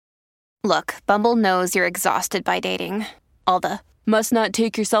Look, Bumble knows you're exhausted by dating. All the must not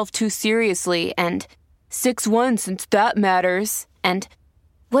take yourself too seriously and 6'1" since that matters. And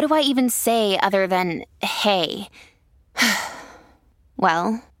what do I even say other than hey?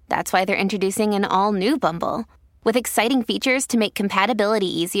 Well, that's why they're introducing an all-new Bumble with exciting features to make compatibility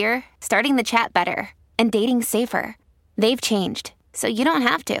easier, starting the chat better, and dating safer. They've changed, so you don't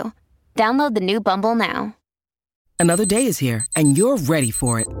have to. Download the new Bumble now. Another day is here, and you're ready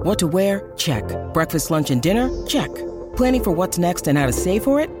for it. What to wear? Check. Breakfast, lunch, and dinner? Check. Planning for what's next and how to save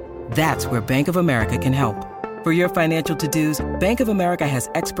for it? That's where Bank of America can help. For your financial to-dos, Bank of America has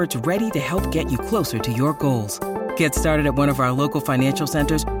experts ready to help get you closer to your goals. Get started at one of our local financial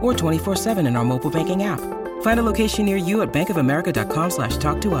centers or 24/7 in our mobile banking app. Find a location near you at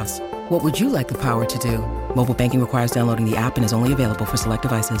bankofamerica.com/talktous. What would you like the power to do? Mobile banking requires downloading the app and is only available for select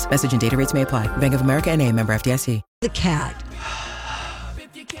devices. Message and data rates may apply. Bank of America N.A., member FDIC. The cat.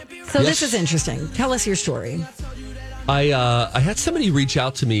 So Yes. This is interesting. Tell us your story. I had somebody reach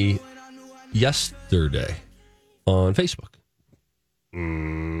out to me yesterday on Facebook.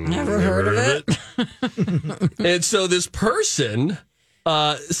 Never heard of it. And so this person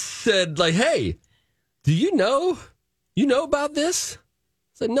said, like, hey, do you know about this? I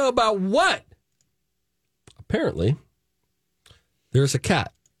said, no, about what? Apparently, there's a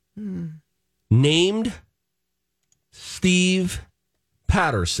cat named Steve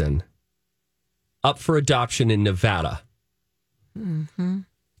Patterson up for adoption in Nevada. Mm-hmm.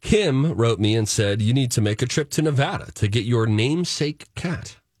 Kim wrote me and said, you need to make a trip to Nevada to get your namesake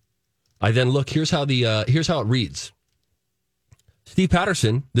cat. I then look, here's how it reads. Steve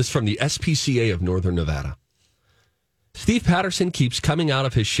Patterson, this from the SPCA of Northern Nevada. Steve Patterson keeps coming out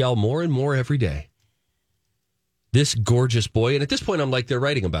of his shell more and more every day. This gorgeous boy, and at this point I'm like, they're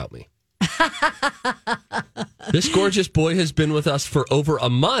writing about me. This gorgeous boy has been with us for over a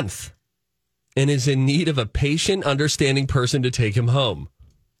month and is in need of a patient, understanding person to take him home.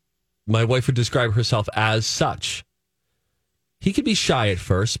 My wife would describe herself as such. He could be shy at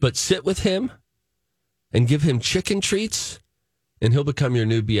first, but sit with him and give him chicken treats, and he'll become your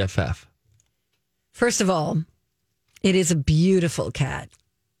new BFF. First of all, it is a beautiful cat.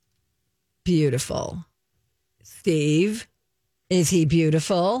 Beautiful. Steve, is he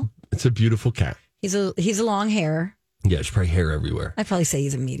beautiful? It's a beautiful cat. He's a long hair. Yeah, there's probably hair everywhere. I'd probably say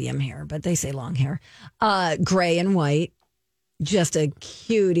he's a medium hair, but they say long hair. Gray and white. Just a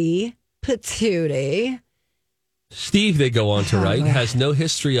cutie patootie. Steve, they go on to write, has no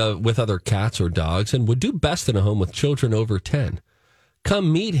history with other cats or dogs and would do best in a home with children over 10.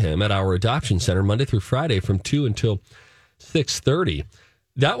 Come meet him at our adoption center Monday through Friday from 2 until 6:30.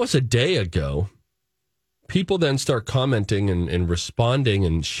 That was a day ago. People then start commenting and responding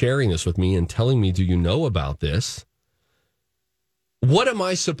and sharing this with me and telling me, do you know about this? What am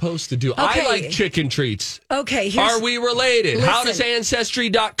I supposed to do? Okay. I like chicken treats. Okay. Are we related? Listen. How does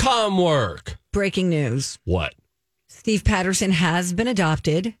Ancestry.com work? Breaking news. What? Steve Patterson has been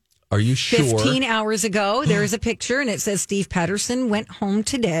adopted. Are you sure? 15 hours ago, there is a picture, and it says Steve Patterson went home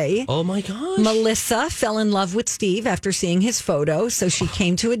today. Oh, my gosh. Melissa fell in love with Steve after seeing his photo, so she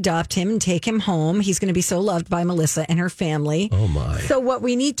came to adopt him and take him home. He's going to be so loved by Melissa and her family. Oh, my. So what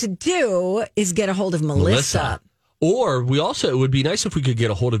we need to do is get a hold of Melissa. Or it would be nice if we could get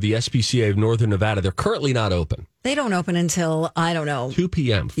a hold of the SPCA of Northern Nevada. They're currently not open. They don't open until, I don't know. 2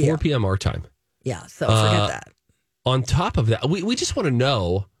 p.m., 4 p.m. our time. Yeah, so forget that. On top of that, we just want to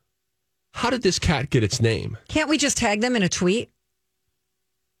know, how did this cat get its name? Can't we just tag them in a tweet?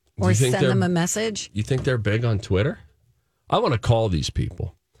 Do Or you think send them a message? You think they're big on Twitter? I want to call these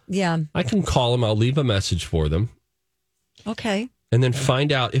people. Yeah. I can call them. I'll leave a message for them. Okay. And then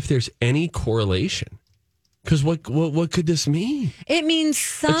find out if there's any correlation. Because what could this mean? It means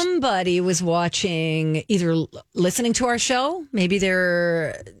somebody was watching, either listening to our show, maybe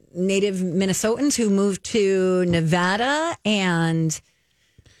they're native Minnesotans who moved to Nevada and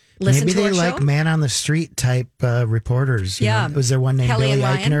listen maybe to our they show. like man on the street type reporters. You Yeah. know? Was there one named Kelly Billy and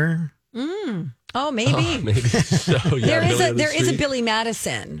Ryan? Eichner? Oh, maybe. Oh, maybe so. Yeah, there is a Billy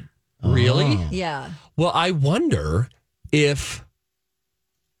Madison. Really? Yeah. Well, I wonder if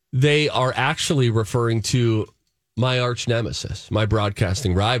they are actually referring to my arch nemesis, my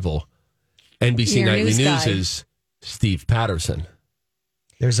broadcasting rival, NBC Your Nightly news News' guy. Steve Patterson.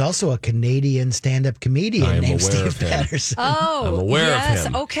 There's also a Canadian stand-up I comedian am named aware of Steve him. Patterson. Oh, I'm aware yes. of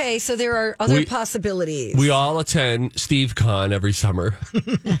him. Okay, so there are other possibilities. We all attend Steve Con every summer.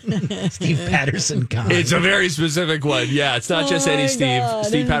 Steve Patterson. Con. It's a very specific one. Yeah, it's not just any my Steve. God.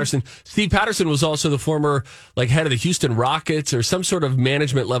 Steve Patterson. Steve Patterson was also the former head of the Houston Rockets or some sort of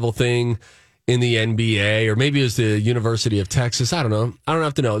management level thing in the NBA, or maybe it was the University of Texas. I don't know. I don't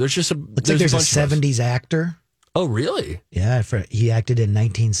have to know. There's just Looks like there's a bunch of us. 70s actor. Oh, really? Yeah, he acted in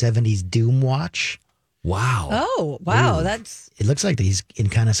 1970s Doom Watch. Wow. Oh, wow. Ooh. That's It looks like he's in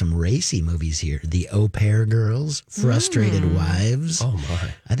kind of some racy movies here. The Au Pair Girls, Frustrated Wives. Oh,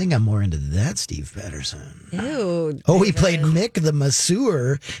 my. I think I'm more into that, Steve Patterson. ew. Oh, he played Mick the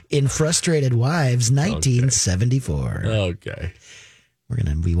Masseur in Frustrated Wives, 1974. Okay. We're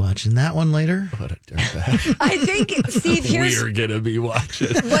going to be watching that one later. What a dirtbag. I think, Steve, here's We're going to be watching.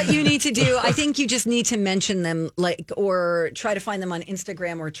 what you need to do. I think you just need to mention them, or try to find them on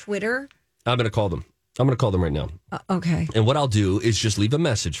Instagram or Twitter. I'm going to call them. I'm going to call them right now. Okay. And what I'll do is just leave a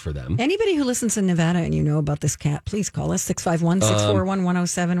message for them. Anybody who listens in Nevada and you know about this cat, please call us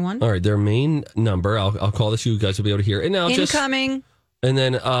 651-641-1071. All right, their main number. I'll call this. You guys will be able to hear. And now Incoming. And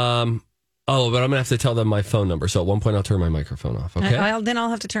then, but I'm going to have to tell them my phone number. So at one point, I'll turn my microphone off. Okay. Then I'll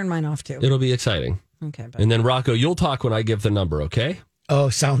have to turn mine off too. It'll be exciting. Okay. And then Rocco, you'll talk when I give the number. Okay. Oh,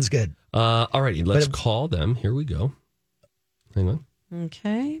 sounds good. All righty. Let's call them. Here we go. Hang on.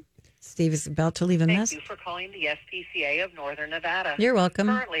 Okay. Steve is about to leave a message. Thank you for calling the SPCA of Northern Nevada. You're welcome.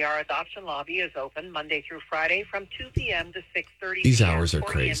 Currently, our adoption lobby is open Monday through Friday from 2 p.m. to 6:30 These p.m. hours are for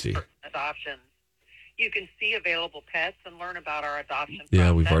crazy. in-person adoptions. You can see available pets and learn about our adoption Yeah,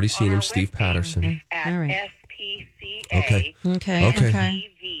 process we've already seen on him, our Steve webpage Patterson. At All right. SPCA. Okay.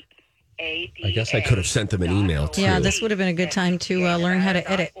 I guess I could have sent them an email, too. Yeah, this would have been a good time to learn how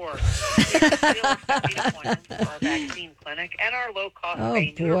to edit. For our vaccine clinic and our low-cost Oh,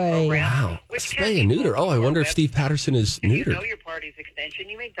 spay neuter boy. program, Wow. which can Spay be and neuter. found Oh, I on wonder our if Steve Patterson is If you know neutered. your party's extension,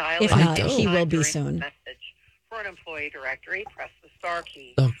 you may dial If it not, at any he time will be during soon. the message. For an employee directory, press the star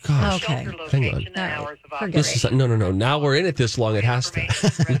key. Oh, gosh. Okay. Shelter Hang on. location and All right. hours of Forget This operation. is no. Now we're in it this long. It has to.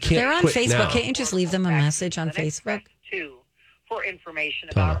 We can't They're on quit Facebook. now. Can't you just leave them a message on Facebook? Press 2. For information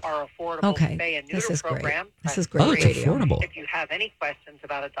Donna. about our affordable Okay. spay and This neuter is great. program, This press is great Oh, it's 3. radio. affordable. If you have any questions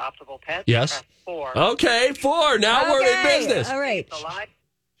about adoptable pets, Yes. press 4. Okay, 4. Now we're in Okay. business. All right. The live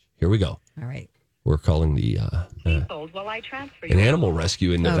Here we go. All right. We're calling the hold while I transfer an you. animal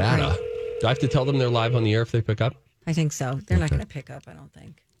rescue in Oh, Nevada. Do I have to tell them they're live on the air if they pick up? I think so. They're not Okay. going to pick up, I don't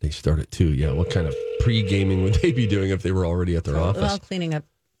think. They start at 2. Yeah. What kind of pre-gaming would they be doing if they were already at their office? Well, cleaning up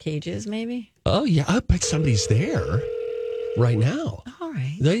cages, maybe. Oh, yeah. I bet somebody's there right now. All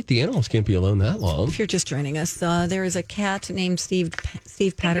right. The animals can't be alone that long. If you're just joining us, there is a cat named Steve Thank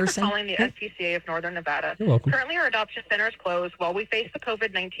you Patterson. for calling the SPCA of Northern Nevada. You're welcome. Currently, our adoption center is closed while we face the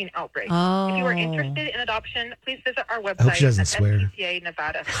COVID-19 outbreak. Oh. If you are interested in adoption, please visit our website I hope she doesn't at swear.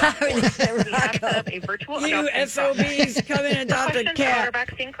 SPCA-Nevada.org. We have set up a virtual You adoption SOBs, come and adopt a questions about our cat.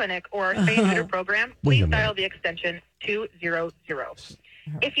 vaccine clinic or our spay and neuter program, Wait a please dial minute. the extension 200.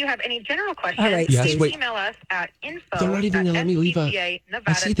 If you have any general questions, All right, Yes, Steve. wait. email us at info They're not even gonna let me leave a-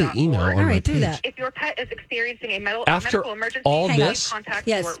 I see the email on SPCA-Nevada.org. my All right, do page. that. If your pet is experiencing a After medical emergency, all please this? contact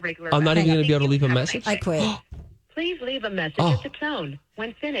Yes. your regular I'm not vet. even going to be able to leave a Have message? I quit. Please leave a message Oh. at the tone.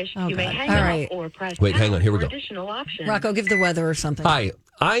 When finished, Oh, you may God. hang All up right. or press Wait, hang pound on, here we for go. additional options. Rocco, give the weather or something. Hi,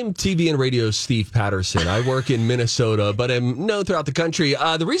 I'm TV and radio Steve Patterson. I work in Minnesota, but am known throughout the country.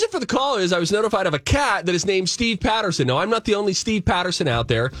 The reason for the call is I was notified of a cat that is named Steve Patterson. Now, I'm not the only Steve Patterson out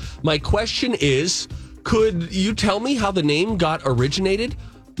there. My question is, could you tell me how the name got originated?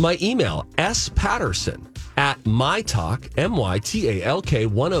 My email, spatterson@mytalk, MYTALK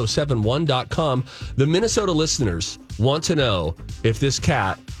 1071.com. The Minnesota listeners want to know if this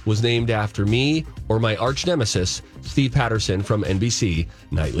cat was named after me or my arch nemesis, Steve Patterson from NBC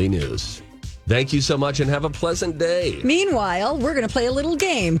Nightly News. Thank you so much and have a pleasant day. Meanwhile, we're going to play a little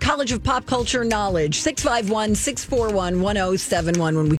game. College of Pop Culture Knowledge, 651-641-1071 when we